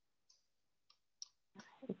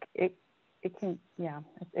 It can, yeah,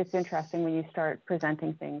 it's interesting when you start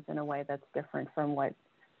presenting things in a way that's different from what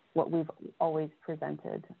we've always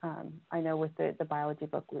presented. I know with the biology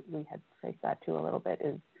book, we had faced that too a little bit,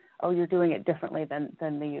 is, oh, you're doing it differently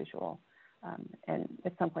than the usual. And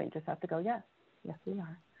at some point you just have to go, yes, we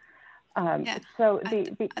are. Yeah. So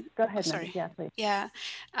go ahead, sorry. Mandy. Yeah, please. Yeah.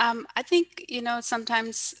 I think,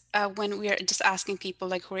 sometimes when we are just asking people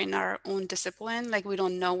like who are in our own discipline, like we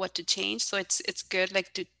don't know what to change. So it's good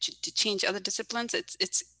like to change other disciplines.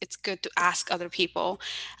 It's good to ask other people,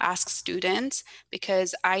 ask students,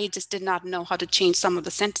 because I just did not know how to change some of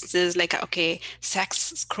the sentences, like, okay,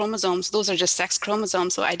 sex chromosomes, those are just sex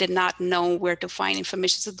chromosomes. So I did not know where to find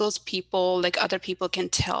information. So those people, like other people can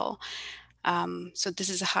tell. So this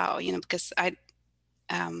is how, because I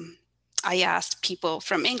asked people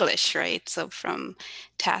from English, right? So from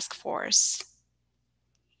task force.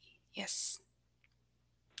 Yes.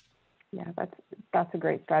 Yeah, that's a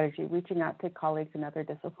great strategy, reaching out to colleagues in other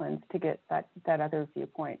disciplines to get that other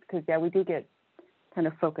viewpoint. Because yeah, we do get kind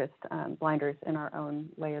of focused blinders in our own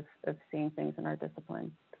way of seeing things in our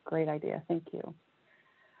discipline. Great idea, thank you.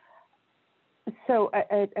 So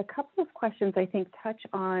a couple of questions I think touch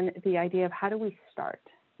on the idea of how do we start,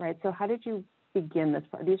 right? So how did you begin this?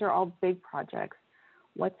 These are all big projects.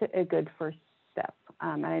 What's a good first step?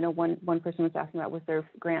 And I know one person was asking about, was there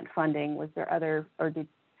grant funding? Was there other, or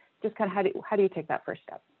just kind of how do you take that first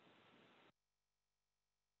step?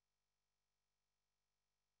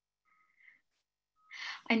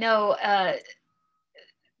 I know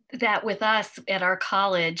that with us at our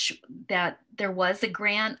college, that there was a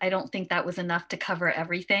grant. I don't think that was enough to cover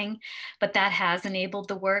everything, but that has enabled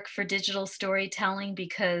the work for digital storytelling,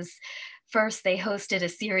 because first they hosted a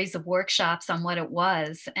series of workshops on what it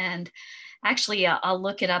was. And actually, I'll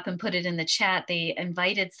look it up and put it in the chat. They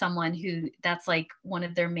invited someone who, that's like one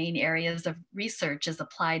of their main areas of research is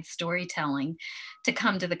applied storytelling, to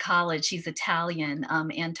come to the college. She's Italian,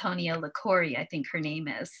 Antonia Licori, I think her name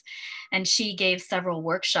is. And she gave several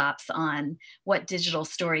workshops on what digital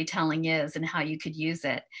storytelling is and how you could use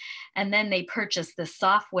it. And then they purchased this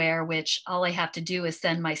software, which all I have to do is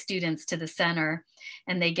send my students to the center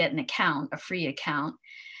and they get an account, a free account.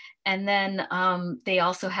 And then they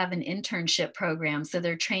also have an internship program. So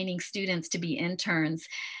they're training students to be interns,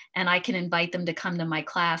 and I can invite them to come to my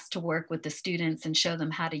class to work with the students and show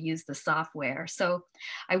them how to use the software. So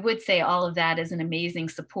I would say all of that is an amazing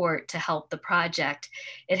support to help the project.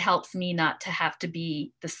 It helps me not to have to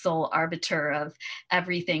be the sole arbiter of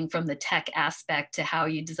everything from the tech aspect to how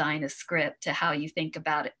you design a script to how you think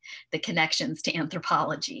about it, the connections to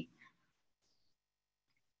anthropology.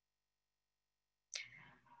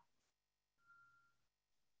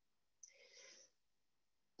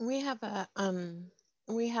 We have a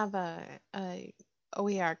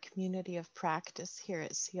OER community of practice here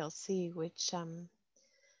at CLC, which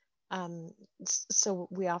so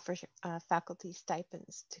we offer faculty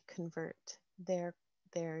stipends to convert their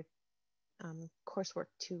coursework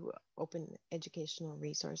to open educational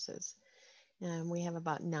resources. And we have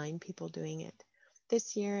about 9 people doing it.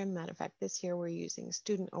 this year, and matter of fact, this year we're using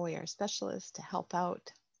student OER specialists to help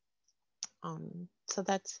out. So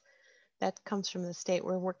that comes from the state.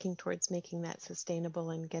 We're working towards making that sustainable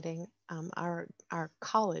and getting our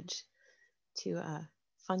college to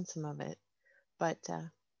fund some of it. But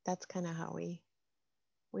that's kind of how we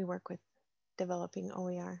work with developing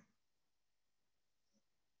OER.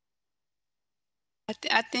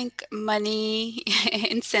 I think money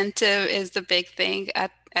incentive is the big thing.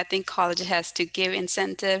 I think college has to give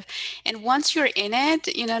incentive. And once you're in it,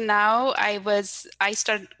 now I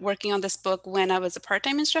started working on this book when I was a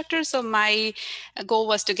part-time instructor. So my goal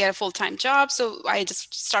was to get a full-time job. So I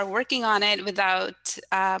just started working on it without,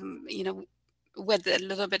 with a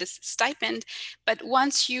little bit of stipend. But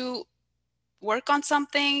once you work on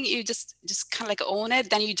something, you just kind of like own it,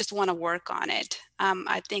 then you just want to work on it.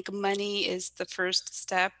 I think money is the first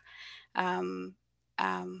step.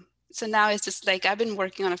 So now it's just like I've been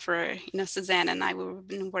working on it for, Suzanne and I, we've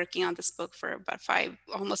been working on this book for about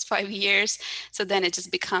almost 5 years. So then it just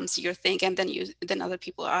becomes your thing, and then other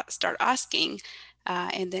people start asking,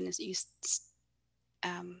 and then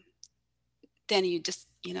then you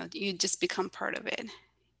just become part of it.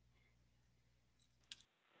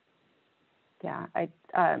 Yeah,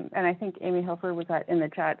 and I think Amy Hilfer was in the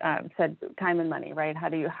chat, said time and money, right?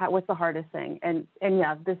 What's the hardest thing? And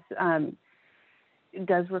yeah, this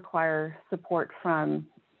does require support from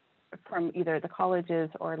either the colleges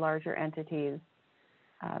or larger entities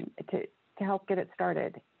to help get it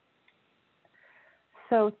started.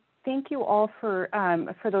 So thank you all for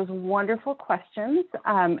those wonderful questions.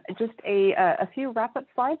 Just a few wrap-up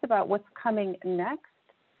slides about what's coming next.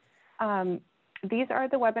 These are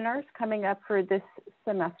the webinars coming up for this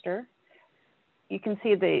semester. You can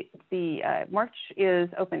see the March is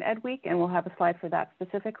Open Ed Week, and we'll have a slide for that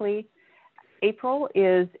specifically. April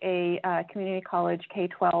is a community college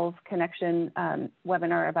K-12 connection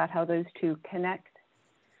webinar about how those two connect.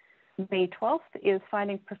 May 12th is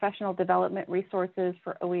finding professional development resources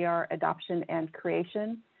for OER adoption and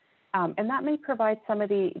creation. And that may provide some of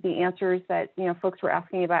the answers that folks were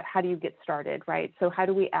asking about. How do you get started, right? So how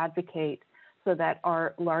do we advocate so that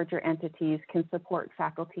our larger entities can support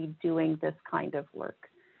faculty doing this kind of work?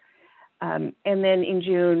 And then in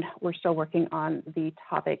June, we're still working on the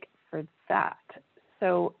topic for that.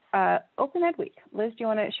 So Open Ed Week. Liz, do you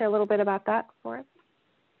want to share a little bit about that for us?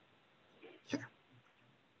 Sure.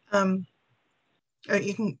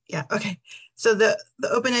 You can, yeah, okay. So the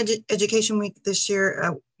Open Education Week this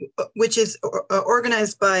year, which is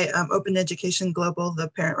organized by Open Education Global, the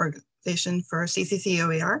parent organization for CCC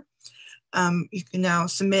OER. You can now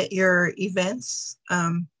submit your events.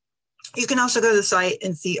 You can also go to the site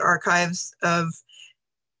and see archives of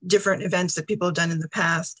different events that people have done in the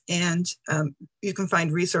past, and you can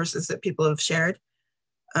find resources that people have shared.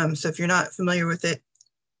 So if you're not familiar with it,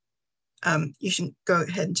 you should go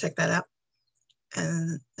ahead and check that out.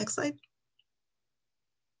 And next slide.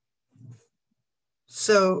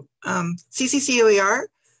 So CCC OER,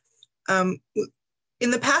 in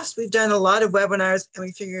the past, we've done a lot of webinars, and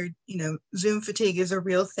we figured, Zoom fatigue is a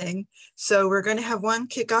real thing. So we're going to have one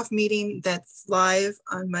kickoff meeting that's live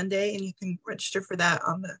on Monday, and you can register for that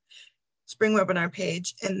on the spring webinar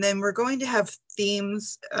page. And then we're going to have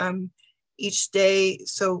themes each day.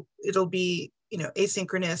 So it'll be,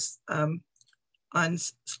 asynchronous on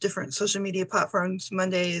different social media platforms.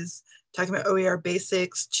 Monday is talking about OER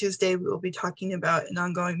basics. Tuesday, we'll be talking about an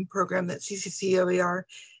ongoing program that CCC OER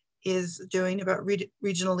is doing about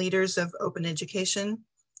regional leaders of open education.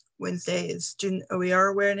 Wednesday is student OER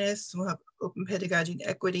awareness. We'll have open pedagogy and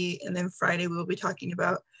equity. And then Friday, we'll be talking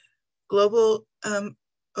about global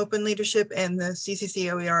open leadership and the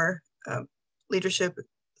CCC OER leadership,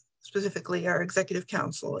 specifically our executive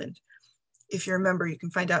council. And if you're a member, you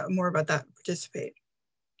can find out more about that and participate.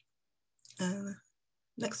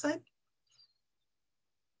 Next slide.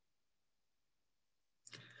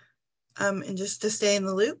 And just to stay in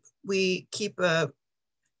the loop, we keep a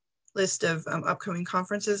list of upcoming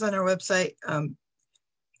conferences on our website.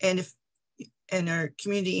 And our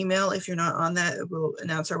community email, if you're not on that, it will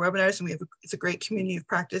announce our webinars, and it's a great community of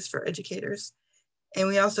practice for educators. And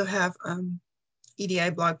we also have EDI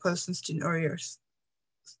blog posts and student OER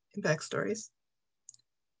impact stories.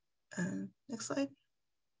 Next slide.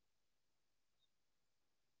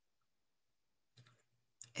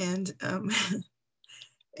 And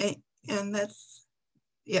and that's,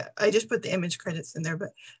 yeah, I just put the image credits in there, but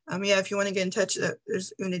yeah, if you want to get in touch,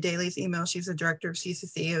 there's Una Daly's email. She's the director of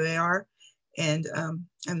CCC OER, and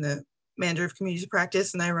I'm the manager of community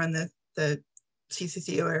practice, and I run the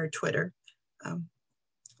CCC OER Twitter. So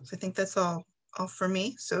I think that's all for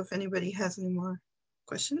me. So if anybody has any more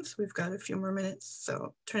questions. We've got a few more minutes,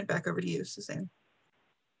 so turn it back over to you, Suzanne.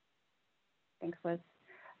 Thanks, Liz.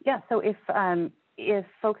 Yeah, so if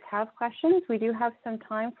folks have questions, we do have some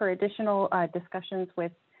time for additional discussions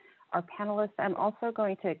with our panelists. I'm also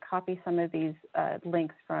going to copy some of these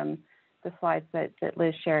links from the slides that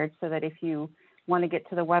Liz shared, so that if you want to get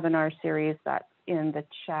to the webinar series, that's in the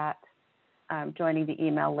chat, joining the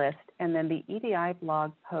email list. And then the EDI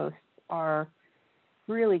blog posts are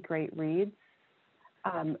really great reads.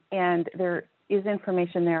 And there is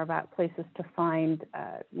information there about places to find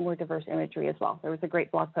more diverse imagery as well. There was a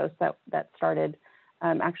great blog post that started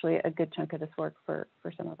actually a good chunk of this work for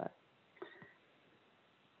some of us.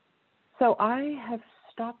 So I have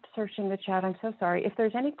stopped searching the chat. I'm so sorry. If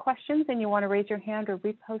there's any questions and you want to raise your hand or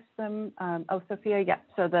repost them, oh, Sophia, yeah.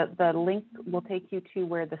 So the link will take you to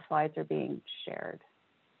where the slides are being shared.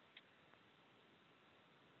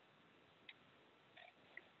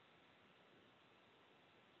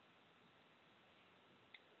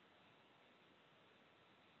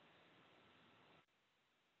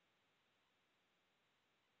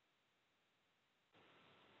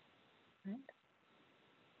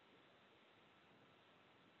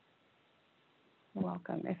 You're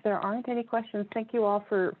welcome. If there aren't any questions, thank you all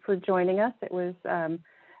for joining us. It was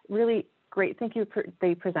really great. Thank you for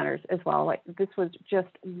the presenters as well. This was just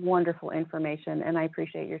wonderful information, and I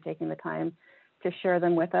appreciate your taking the time to share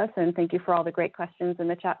them with us. And thank you for all the great questions in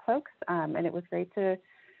the chat, folks. And it was great to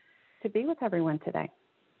be with everyone today.